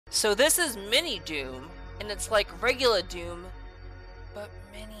So this is Mini Doom, and it's like regular Doom, but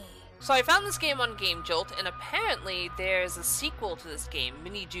mini. So I found this game on Gamejolt, and apparently there's a sequel to this game,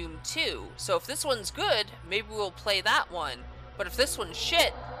 Mini Doom 2. So if this one's good, maybe we'll play that one. But if this one's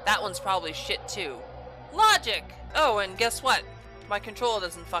shit, that one's probably shit too. Logic! Oh, and guess what? My controller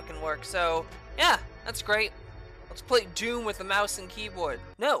doesn't fucking work, so yeah, that's great. Let's play Doom with the mouse and keyboard.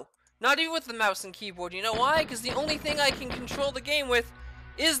 No, not even with the mouse and keyboard. You know why? Because the only thing I can control the game with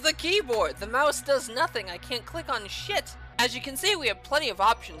is the keyboard. The mouse does nothing. I can't click on shit. As you can see, we have plenty of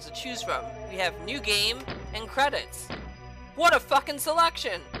options to choose from. We have new game and credits. What a fucking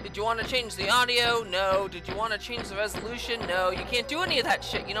selection! Did you want to change the audio? No. Did you want to change the resolution? No. You can't do any of that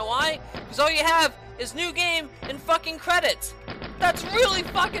shit. You know why? Because all you have is new game and fucking credits. That's really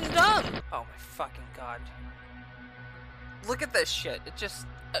fucking dumb. Oh my fucking god. Look at this shit. It just...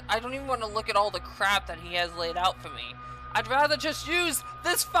 I don't even want to look at all the crap that he has laid out for me. I'd rather just use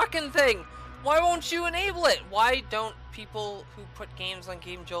this fucking thing. Why won't you enable it? Why don't people who put games on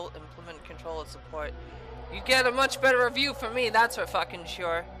Gamejolt implement controller support? You get a much better review from me, that's for fucking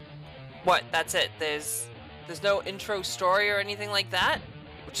sure. What, that's it? There's no intro story or anything like that?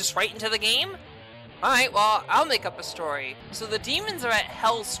 We're just right into the game? Alright, well, I'll make up a story. So the demons are at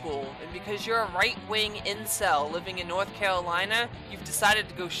Hell School, and because you're a right-wing incel living in North Carolina, you've decided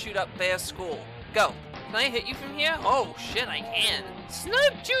to go shoot up their school. Go. Can I hit you from here? Oh shit, I can.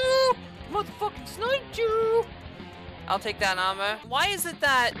 Sniped you! Motherfucking sniped you! I'll take that armor. Why is it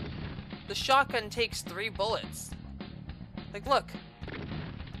that the shotgun takes 3 bullets? Like, look.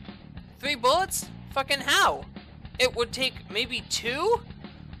 3 bullets? Fucking how? It would take maybe 2?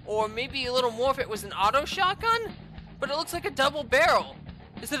 Or maybe a little more if it was an auto shotgun? But it looks like a double barrel.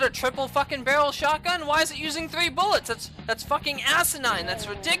 Is it a triple fucking barrel shotgun? Why is it using 3 bullets? That's fucking asinine. That's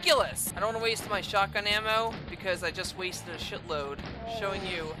ridiculous. I don't want to waste my shotgun ammo because I just wasted a shitload showing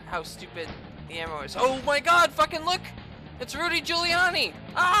you how stupid the ammo is. Oh my god, fucking look! It's Rudy Giuliani!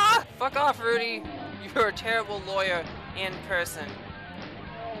 Ah! Fuck off, Rudy. You're a terrible lawyer and person.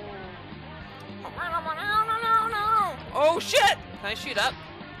 Oh shit! Can I shoot up?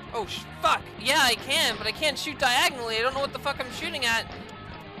 Oh fuck! Yeah, I can, but I can't shoot diagonally. I don't know what the fuck I'm shooting at.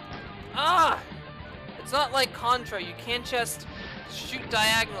 Ah! It's not like Contra. You can't just shoot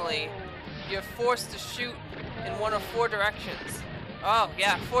diagonally. You're forced to shoot in one of 4 directions. Oh,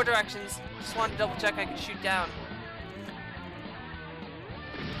 yeah, 4 directions. Just wanted to double check I could shoot down.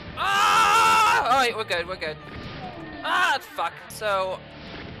 Ah! Alright, we're good, we're good. Ah, fuck. So,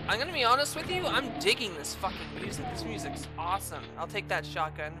 I'm gonna be honest with you, I'm digging this fucking music. This music's awesome. I'll take that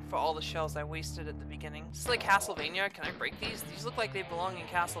shotgun for all the shells I wasted at the beginning. It's like Castlevania. Can I break these? These look like they belong in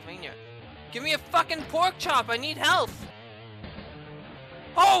Castlevania. Give me a fucking pork chop. I need health.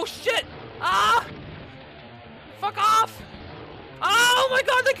 Oh, shit. Ah! Fuck off. Oh my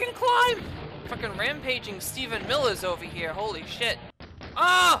god, they can climb. Fucking rampaging Stephen Miller's over here. Holy shit.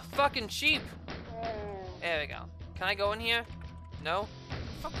 Ah! Fucking sheep. There we go. Can I go in here? No?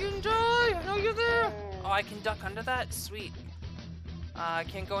 Fucking die! I know you're there! Oh, I can duck under that? Sweet. I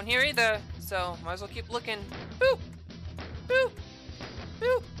can't go in here either, so might as well keep looking. Boop! Boop!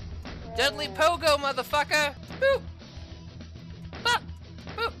 Boop! Deadly pogo, motherfucker! Boop! Bop!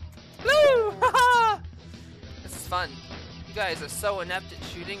 Boop! Blue! Haha! This is fun. You guys are so inept at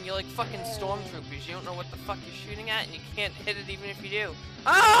shooting. You're like fucking stormtroopers. You don't know what the fuck you're shooting at, and you can't hit it even if you do.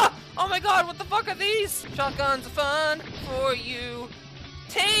 Ah! Oh my god, what the fuck are these? Shotguns are fun for you.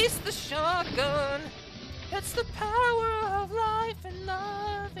 Taste the shotgun. It's the power of life and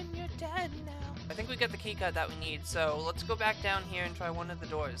love, and you're dead now. I think we got the keycard that we need, so let's go back down here and try one of the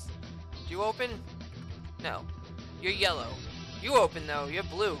doors. Do you open? No. You're yellow. You open though. You're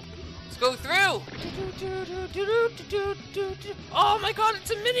blue. Let's go through. Oh my god,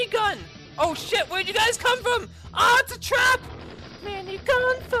 it's a minigun. Oh shit, where'd you guys come from? Ah, it's a trap.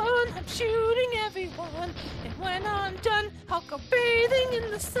 Minigun fun. I'm shooting everyone. And when I'm done, I'll go bathing in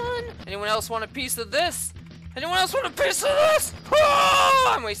the sun. Anyone else want a piece of this? Anyone else want a piece of this?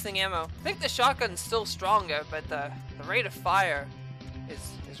 Oh, I'm wasting ammo. I think the shotgun's still stronger, but the rate of fire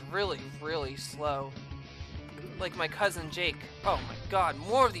is really, really slow. Like my cousin Jake. Oh my god,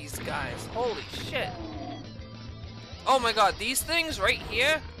 more of these guys. Holy shit. Oh my god, these things right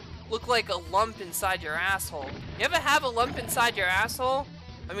here look like a lump inside your asshole. You ever have a lump inside your asshole?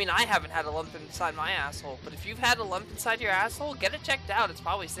 I mean, I haven't had a lump inside my asshole, but if you've had a lump inside your asshole, get it checked out. It's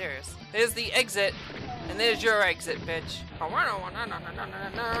probably serious. There's the exit, and there's your exit, bitch.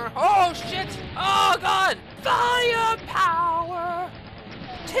 Oh shit! Oh god! Firepower!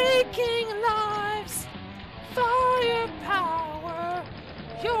 Taking lives! Firepower!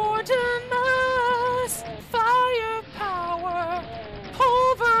 Your demise! Firepower!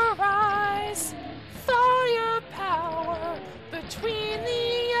 Pulver!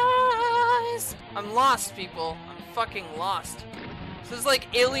 lost, people. I'm fucking lost. This is like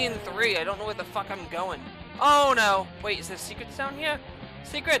Alien 3. I don't know where the fuck I'm going. Oh no. Wait, is there secrets down here?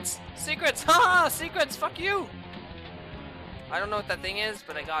 Secrets! Secrets! Haha! Secrets! Fuck you! I don't know what that thing is,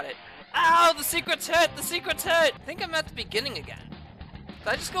 but I got it. Ow! The secrets hit! The secrets hit! I think I'm at the beginning again. Did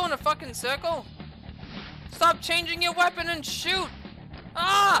I just go in a fucking circle? Stop changing your weapon and shoot!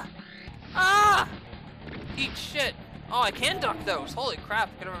 Ah! Ah! Eat shit. Oh, I can duck those. Holy crap,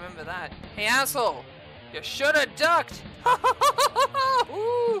 I gotta remember that. Hey, asshole! You shoulda ducked!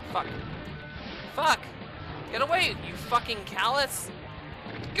 Ooh, fuck. Fuck! Get away, you fucking callous!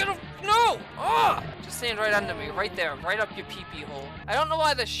 Get a- No! Oh! Just stand right under me, right there, right up your pee-pee hole. I don't know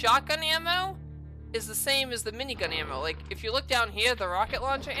why the shotgun ammo is the same as the minigun ammo. Like, if you look down here, the rocket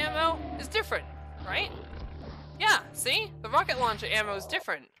launcher ammo is different, right? Yeah, see? The rocket launcher ammo is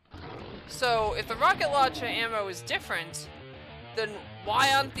different. So, if the rocket launcher ammo is different, then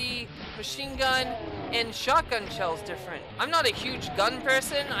why aren't the machine gun and shotgun shells different? I'm not a huge gun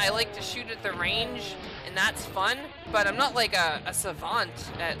person. I like to shoot at the range, and that's fun. But I'm not like a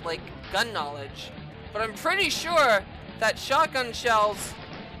savant at like gun knowledge. But I'm pretty sure that shotgun shells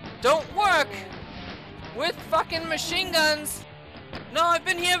don't work with fucking machine guns. No, I've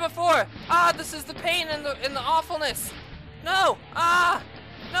been here before. Ah, this is the pain and the awfulness. No, ah,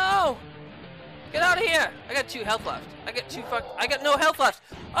 no. Get out of here! I got 2 health left. I got no health left.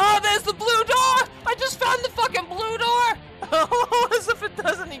 Oh, there's the blue door! I just found the fucking blue door! Oh, as if it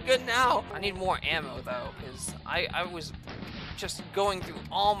does any good now. I need more ammo though, because I was just going through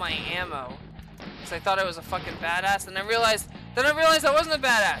all my ammo. Because I thought I was a fucking badass, and I realized I wasn't a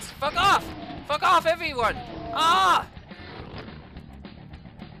badass. Fuck off! Fuck off, everyone! Ah!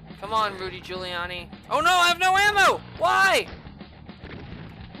 Come on, Rudy Giuliani. Oh no, I have no ammo! Why?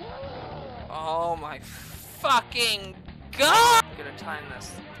 Oh my fucking god! I'm gonna time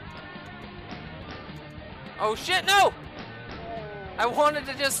this. Oh shit, no! I wanted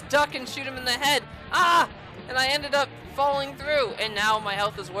to just duck and shoot him in the head. Ah! And I ended up falling through, and now my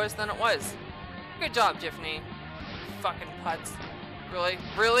health is worse than it was. Good job, Tiffany. Fucking putz. Really?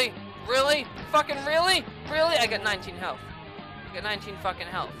 Really? Really? Fucking really? Really? I got 19 health. I got 19 fucking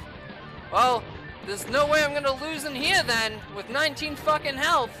health. Well, there's no way I'm gonna lose in here then, with 19 fucking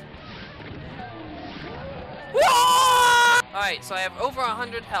health. Alright, so I have over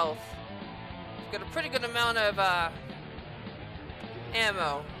 100 health. I've got a pretty good amount of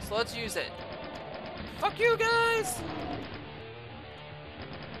ammo, so let's use it. Fuck you guys!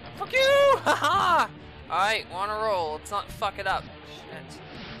 Fuck you! Haha! Alright, wanna roll. Let's not fuck it up. Shit.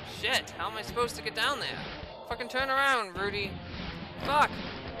 Shit, how am I supposed to get down there? Fucking turn around, Rudy. Fuck!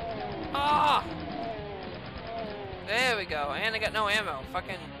 Ah! There we go, and I got no ammo.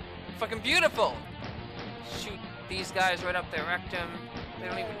 Fucking beautiful! Shoot these guys right up their rectum. They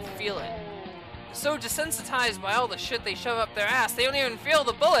don't even feel it. They're so desensitized by all the shit they shove up their ass, they don't even feel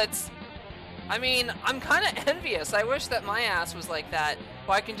the bullets. I mean, I'm kind of envious. I wish that my ass was like that.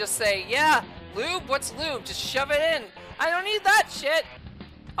 Where I can just say, yeah, lube, what's lube? Just shove it in. I don't need that shit.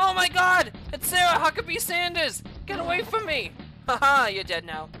 Oh my god, it's Sarah Huckabee Sanders. Get away from me. Haha, you're dead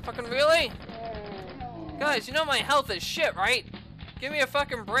now. Fucking really? Guys, you know my health is shit, right? Give me a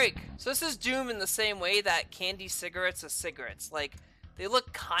fucking break. So this is Doom in the same way that candy cigarettes are cigarettes. Like, they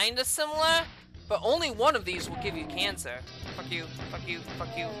look kinda similar, but only one of these will give you cancer. Fuck you, fuck you,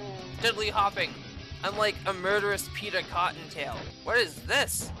 fuck you. Deadly hopping. I'm like a murderous Peter Cottontail. What is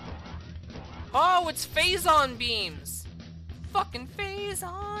this? Oh, it's phase-on beams. Fucking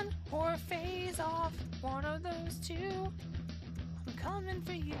phase-on or phase-off. One of those two. I'm coming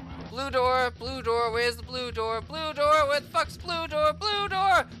for you. Blue door, where's the blue door? Blue door, where the fuck's blue door? Blue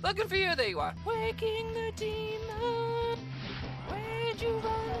door! Looking for you, there you are. Waking the demon, where'd you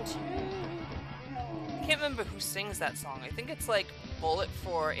run to? I can't remember who sings that song. I think it's like Bullet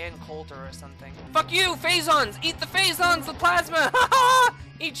for Ann Coulter or something. Fuck you, phasons! Eat the phasons, the plasma!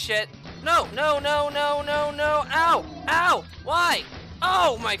 Eat shit. No, no, no, no, no, no. Ow! Ow! Why?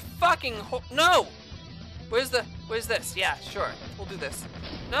 Oh, my fucking no! Where's this? Yeah, sure. We'll do this.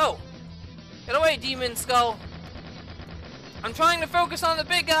 No! Get away, demon skull! I'm trying to focus on the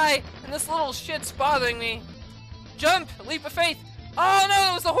big guy, and this little shit's bothering me. Jump! Leap of faith! Oh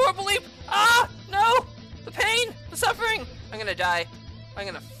no, it was a horrible leap! Ah! No! The pain! The suffering! I'm gonna die. I'm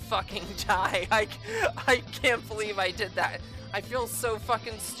gonna fucking die. I can't believe I did that. I feel so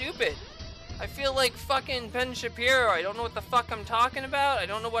fucking stupid. I feel like fucking Ben Shapiro. I don't know what the fuck I'm talking about. I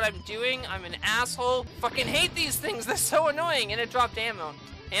don't know what I'm doing. I'm an asshole. Fucking hate these things. They're so annoying. And it dropped ammo.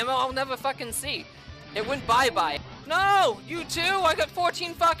 Ammo I'll never fucking see. It went bye-bye. No! You too? I got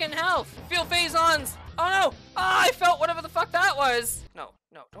 14 fucking health. Feel phasons. Oh no! Ah, I felt whatever the fuck that was. No.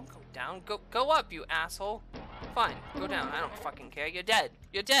 No, don't go down. Go up, you asshole. Fine, go down. I don't fucking care. You're dead.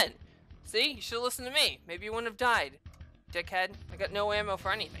 You're dead. See? You should've listened to me. Maybe you wouldn't have died. Dickhead. I got no ammo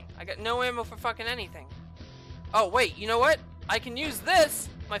for anything. I got no ammo for fucking anything. Oh, wait, you know what? I can use this,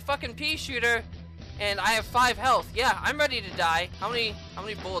 my fucking pea shooter, and I have 5 health. Yeah, I'm ready to die. How many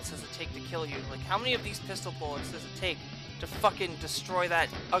bullets does it take to kill you? Like, how many of these pistol bullets does it take to fucking destroy that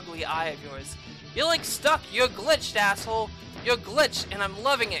ugly eye of yours? You're like stuck. You're glitched, asshole. You're glitched, and I'm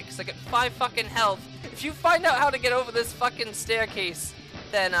loving it, because I got 5 fucking health. If you find out how to get over this fucking staircase,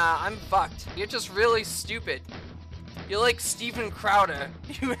 then I'm fucked. You're just really stupid. You're like Steven Crowder.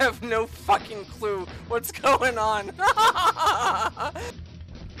 You have no fucking clue what's going on. Did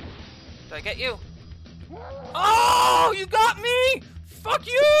I get you? Oh, you got me! Fuck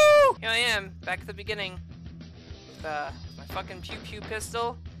you! Here I am, back at the beginning. With my fucking pew-pew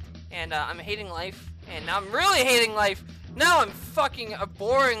pistol. And I'm hating life. And now I'm really hating life. Now I'm fucking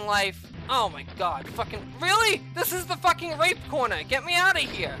abhorring life. Oh my god, fucking, really? This is the fucking rape corner. Get me out of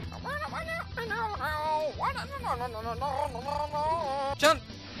here. Jump!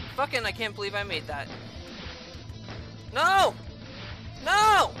 Fucking, I can't believe I made that. No!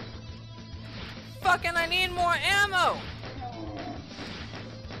 No! Fucking, I need more ammo!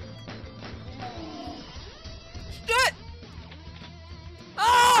 Shit!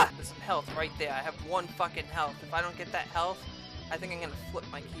 Ah! There's some health right there. I have 1 fucking health. If I don't get that health, I think I'm gonna flip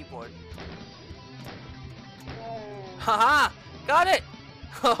my keyboard. Haha! Got it!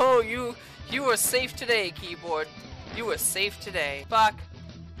 Oh, you were safe today, keyboard. You were safe today. Fuck.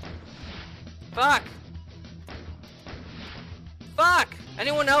 Fuck. Fuck!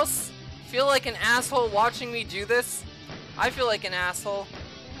 Anyone else feel like an asshole watching me do this? I feel like an asshole.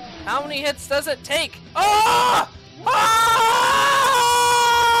 How many hits does it take? Ah! Ah!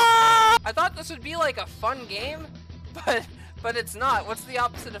 I thought this would be like a fun game, but it's not. What's the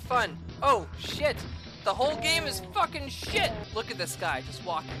opposite of fun? Oh, shit. The whole game is fucking shit! Look at this guy just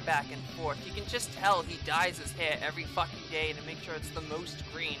walking back and forth. You can just tell he dyes his hair every fucking day to make sure it's the most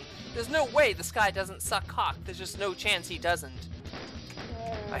green. There's no way this guy doesn't suck cock. There's just no chance he doesn't.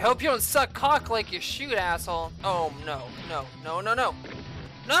 I hope you don't suck cock like you shoot, asshole. Oh, no, no, no, no, no.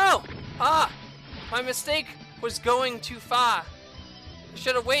 No! Ah! My mistake was going too far. I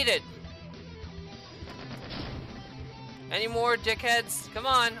should have waited. Any more dickheads? Come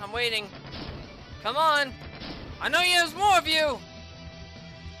on, I'm waiting. Come on! I know there's more of you!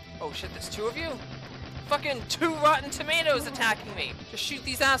 Oh shit, there's 2 of you? Fucking 2 rotten tomatoes attacking me! Just shoot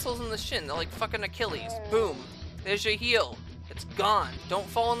these assholes in the shin, they're like fucking Achilles. Boom. There's your heal. It's gone. Don't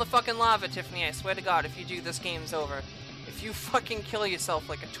fall in the fucking lava, Tiffany, I swear to god, if you do, this game's over. If you fucking kill yourself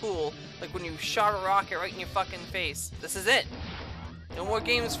like a tool, like when you shot a rocket right in your fucking face, this is it. No more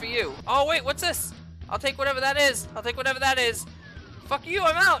games for you. Oh wait, what's this? I'll take whatever that is. I'll take whatever that is. Fuck you,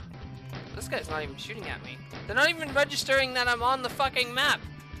 I'm out! This guy's not even shooting at me. They're not even registering that I'm on the fucking map.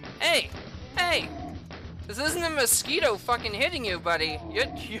 Hey! Hey! This isn't a mosquito fucking hitting you, buddy.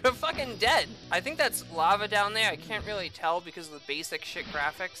 You're fucking dead. I think that's lava down there. I can't really tell because of the basic shit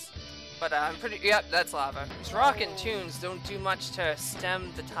graphics. But I'm pretty, yep, that's lava. These rockin' tunes don't do much to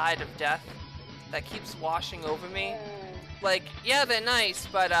stem the tide of death that keeps washing over me. Like, yeah, they're nice,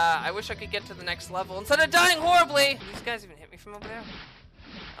 but I wish I could get to the next level instead of dying horribly. Do these guys even hit me from over there?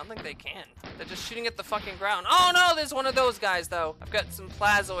 I don't think they can. They're just shooting at the fucking ground. Oh no, there's one of those guys though. I've got some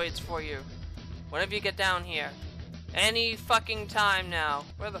plazoids for you. Whenever you get down here. Any fucking time now.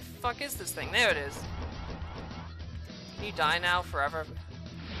 Where the fuck is this thing? There it is. Can you die now forever?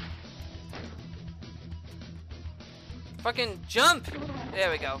 Fucking jump!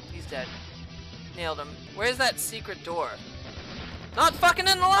 There we go. He's dead. Nailed him. Where's that secret door? Not fucking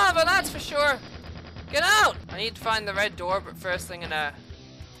in the lava, that's for sure! Get out! I need to find the red door, but first I'm gonna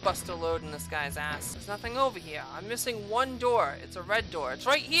bust a load in this guy's ass. There's nothing over here. I'm missing 1 door. It's a red door. It's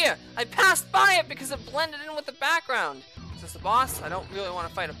right here! I passed by it because it blended in with the background. Is this the boss? I don't really want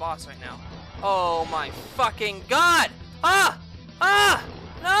to fight a boss right now. Oh my fucking god! Ah! Ah!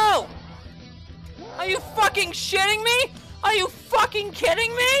 No! Are you fucking shitting me? Are you fucking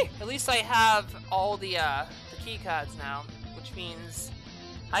kidding me? At least I have all the key cards now, which means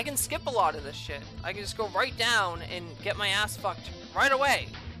I can skip a lot of this shit. I can just go right down and get my ass fucked right away.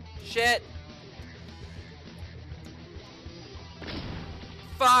 Shit.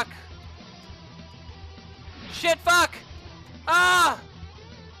 Fuck. Shit, fuck. Ah!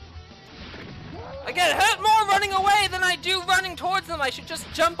 I get hurt more running away than I do running towards them. I should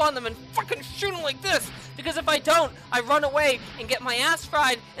just jump on them and fucking shoot them like this. Because if I don't, I run away and get my ass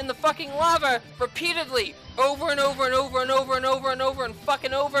fried in the fucking lava repeatedly. Over and over and over and over and over and over and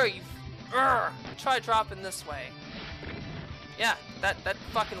fucking over. You... Try dropping this way. Yeah, that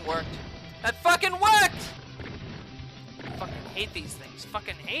fucking worked. That fucking worked! I fucking hate these things.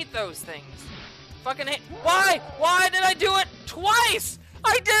 Fucking hate those things. Fucking hate. Why? Why did I do it twice?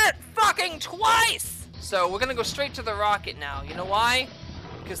 I did it fucking twice! So we're gonna go straight to the rocket now. You know why?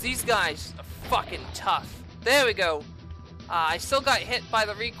 Because these guys are fucking tough. There we go. I still got hit by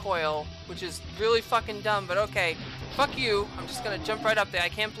the recoil, which is really fucking dumb, but okay. Fuck you. I'm just gonna jump right up there. I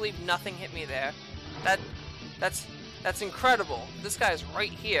can't believe nothing hit me there. That's incredible. This guy's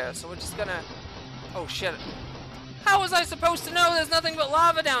right here, so we're just gonna... Oh shit. How was I supposed to know there's nothing but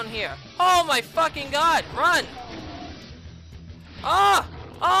lava down here? Oh my fucking god, run! Ah!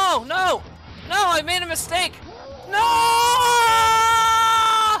 Oh, no! No, I made a mistake! No!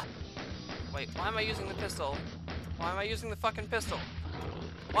 Wait, why am I using the pistol? Why am I using the fucking pistol?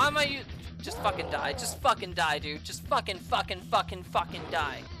 Why am I Just fucking die. Just fucking die, dude. Just fucking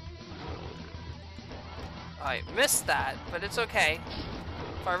die. I missed that, but it's okay.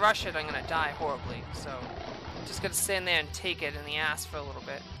 If I rush it, I'm gonna die horribly, so... I'm just gonna stand there and take it in the ass for a little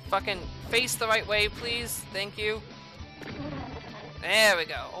bit. Fucking face the right way, please. Thank you. There we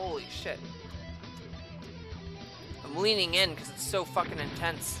go. Holy shit. I'm leaning in because it's so fucking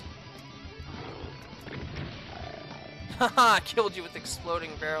intense. Haha, I killed you with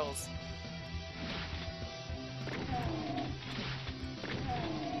exploding barrels.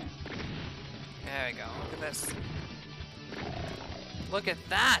 There we go. Look at this. Look at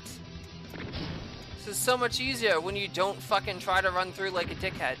that! This is so much easier when you don't fucking try to run through like a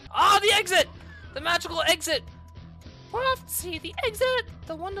dickhead. Oh, the exit! The magical exit! We're off to see the exit!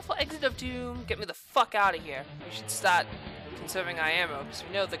 The wonderful exit of doom. Get me the fuck out of here. We should start conserving our ammo, because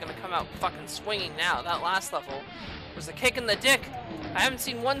we know they're gonna come out fucking swinging now. That last level was a kick in the dick. I haven't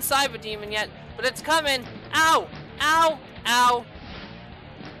seen one cyber demon yet, but it's coming. Ow! Ow! Ow!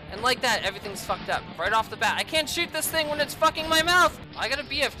 And like that, everything's fucked up. Right off the bat. I can't shoot this thing when it's fucking my mouth! I got a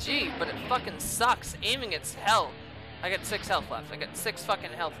BFG, but it fucking sucks. Aiming it's hell. I got 6 health left. I got 6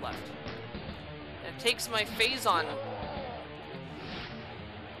 fucking health left. And it takes my phase on.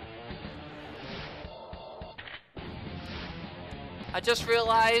 I just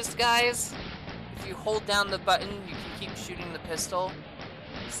realized, guys, if you hold down the button, you can keep shooting the pistol.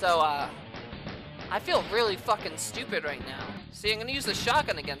 So, I feel really fucking stupid right now. See, I'm gonna use the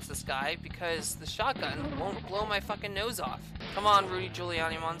shotgun against this guy because the shotgun won't blow my fucking nose off. Come on, Rudy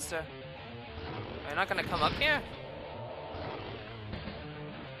Giuliani monster. Are you not gonna come up here?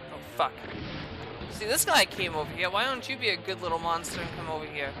 Oh, fuck. See, this guy came over here. Why don't you be a good little monster and come over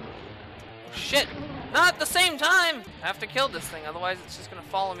here? Oh, shit! Not at the same time! I have to kill this thing, otherwise it's just gonna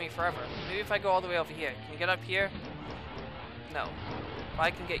follow me forever. Maybe if I go all the way over here. Can you get up here? No. If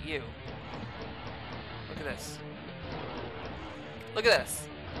I can get you. Look at this. Look at this.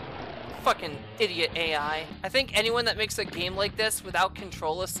 Fucking idiot AI. I think anyone that makes a game like this without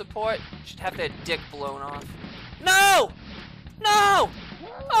controller support should have their dick blown off. No! No!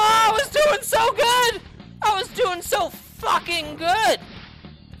 Oh, I was doing so good! I was doing so fucking good!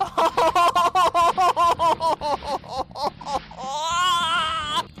 Oh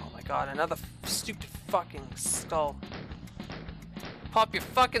my god, another stupid fucking skull. Pop your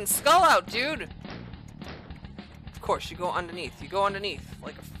fucking skull out, dude! Of course, you go underneath. You go underneath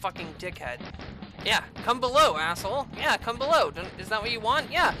like a fucking dickhead. Yeah, come below, asshole. Yeah, come below. Is that what you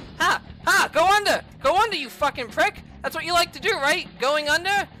want? Yeah. Ha! Ha! Go under! Go under, you fucking prick! That's what you like to do, right? Going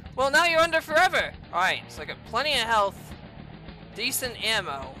under? Well, now you're under forever. Alright, so I got plenty of health. Decent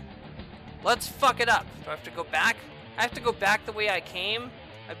ammo. Let's fuck it up. Do I have to go back? I have to go back the way I came?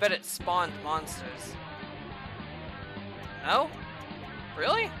 I bet it spawned monsters. No?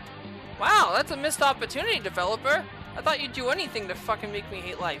 Really? Wow, that's a missed opportunity, developer. I thought you'd do anything to fucking make me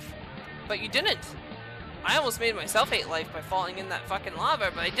hate life. But you didn't. I almost made myself hate life by falling in that fucking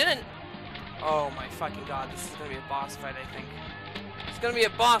lava, but I didn't. Oh my fucking god, this is gonna be a boss fight, I think. It's gonna be a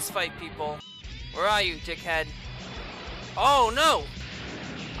boss fight, people. Where are you, dickhead? Oh no!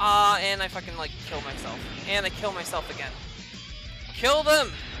 And I fucking like kill myself. And I kill myself again. Kill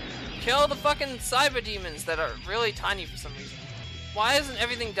them! Kill the fucking cyber demons that are really tiny for some reason. Why doesn't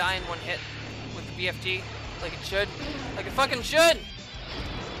everything die in one hit with the BFG? Like it should. Like it fucking should!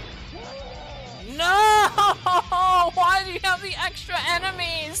 No! Why do you have the extra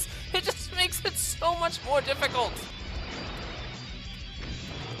enemies? It just makes it so much more difficult.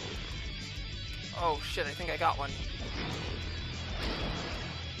 Oh shit, I think I got one.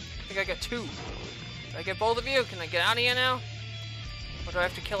 I think I got 2. Did I get both of you? Can I get out of here now? Or do I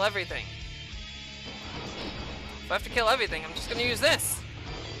have to kill everything? If I have to kill everything, I'm just gonna use this.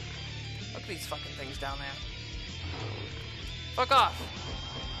 Look at these fucking things down there. Fuck off.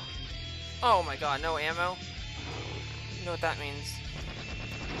 Oh my god, no ammo. You know what that means.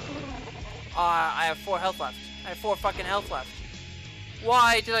 I have 4 health left. I have 4 fucking health left.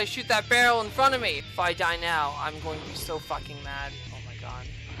 Why did I shoot that barrel in front of me? If I die now, I'm going to be so fucking mad. Oh my god.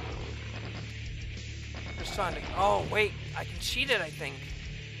 Just trying to... Oh, wait. I can cheat it, I think.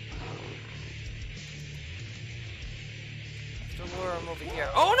 I have to lure him over here.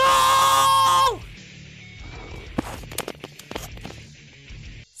 Oh no!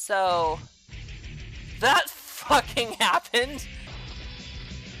 So... that fucking happened.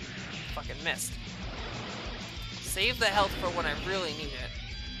 Fucking missed. Save the health for when I really need it.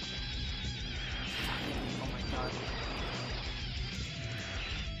 Oh my god.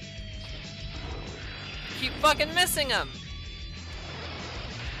 Keep fucking missing him!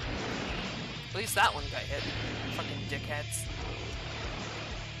 At least that one got hit. Fucking dickheads.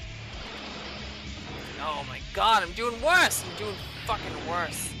 Oh my god, I'm doing worse! I'm doing fucking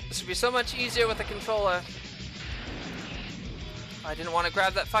worse. This would be so much easier with a controller. I didn't want to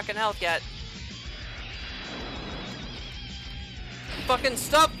grab that fucking health yet. Fucking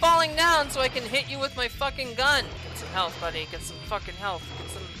stop falling down so I can hit you with my fucking gun. Get some health, buddy. Get some fucking health. Get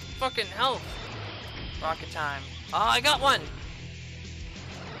some fucking health. Rocket time. Oh, I got one.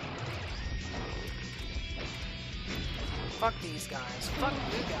 Fuck these guys. Fuck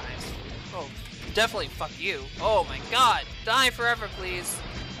you guys. Oh, definitely fuck you. Oh my god. Die forever, please.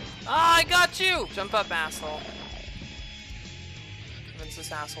 Ah, I got you. Jump up, asshole. Convince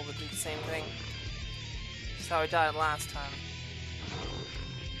this asshole to do the same thing. That's how I died last time.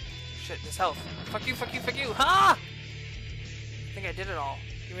 Shit, this health. Fuck you, fuck you, fuck you. Ha! I think I did it all.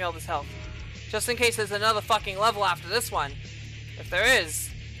 Give me all this health. Just in case there's another fucking level after this one. If there is,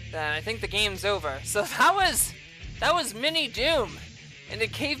 then I think the game's over. So that was Mini Doom. And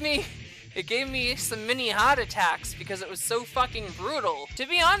it gave me some mini heart attacks because it was so fucking brutal. To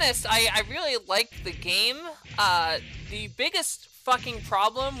be honest, I really liked the game. The biggest fucking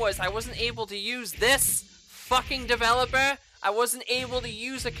problem was I wasn't able to use this fucking developer. I wasn't able to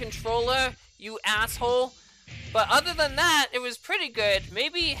use a controller, you asshole. But other than that, it was pretty good.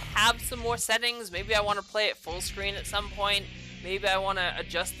 Maybe have some more settings. Maybe I want to play it full screen at some point. Maybe I want to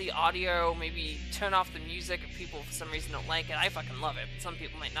adjust the audio. Maybe turn off the music if people for some reason don't like it. I fucking love it, but some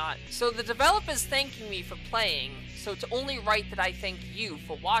people might not. So the developer's thanking me for playing, so it's only right that I thank you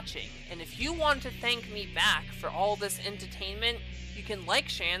for watching. And if you want to thank me back for all this entertainment, you can like,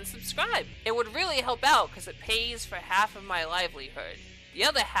 share, and subscribe. It would really help out because it pays for half of my livelihood. The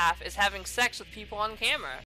other half is having sex with people on camera.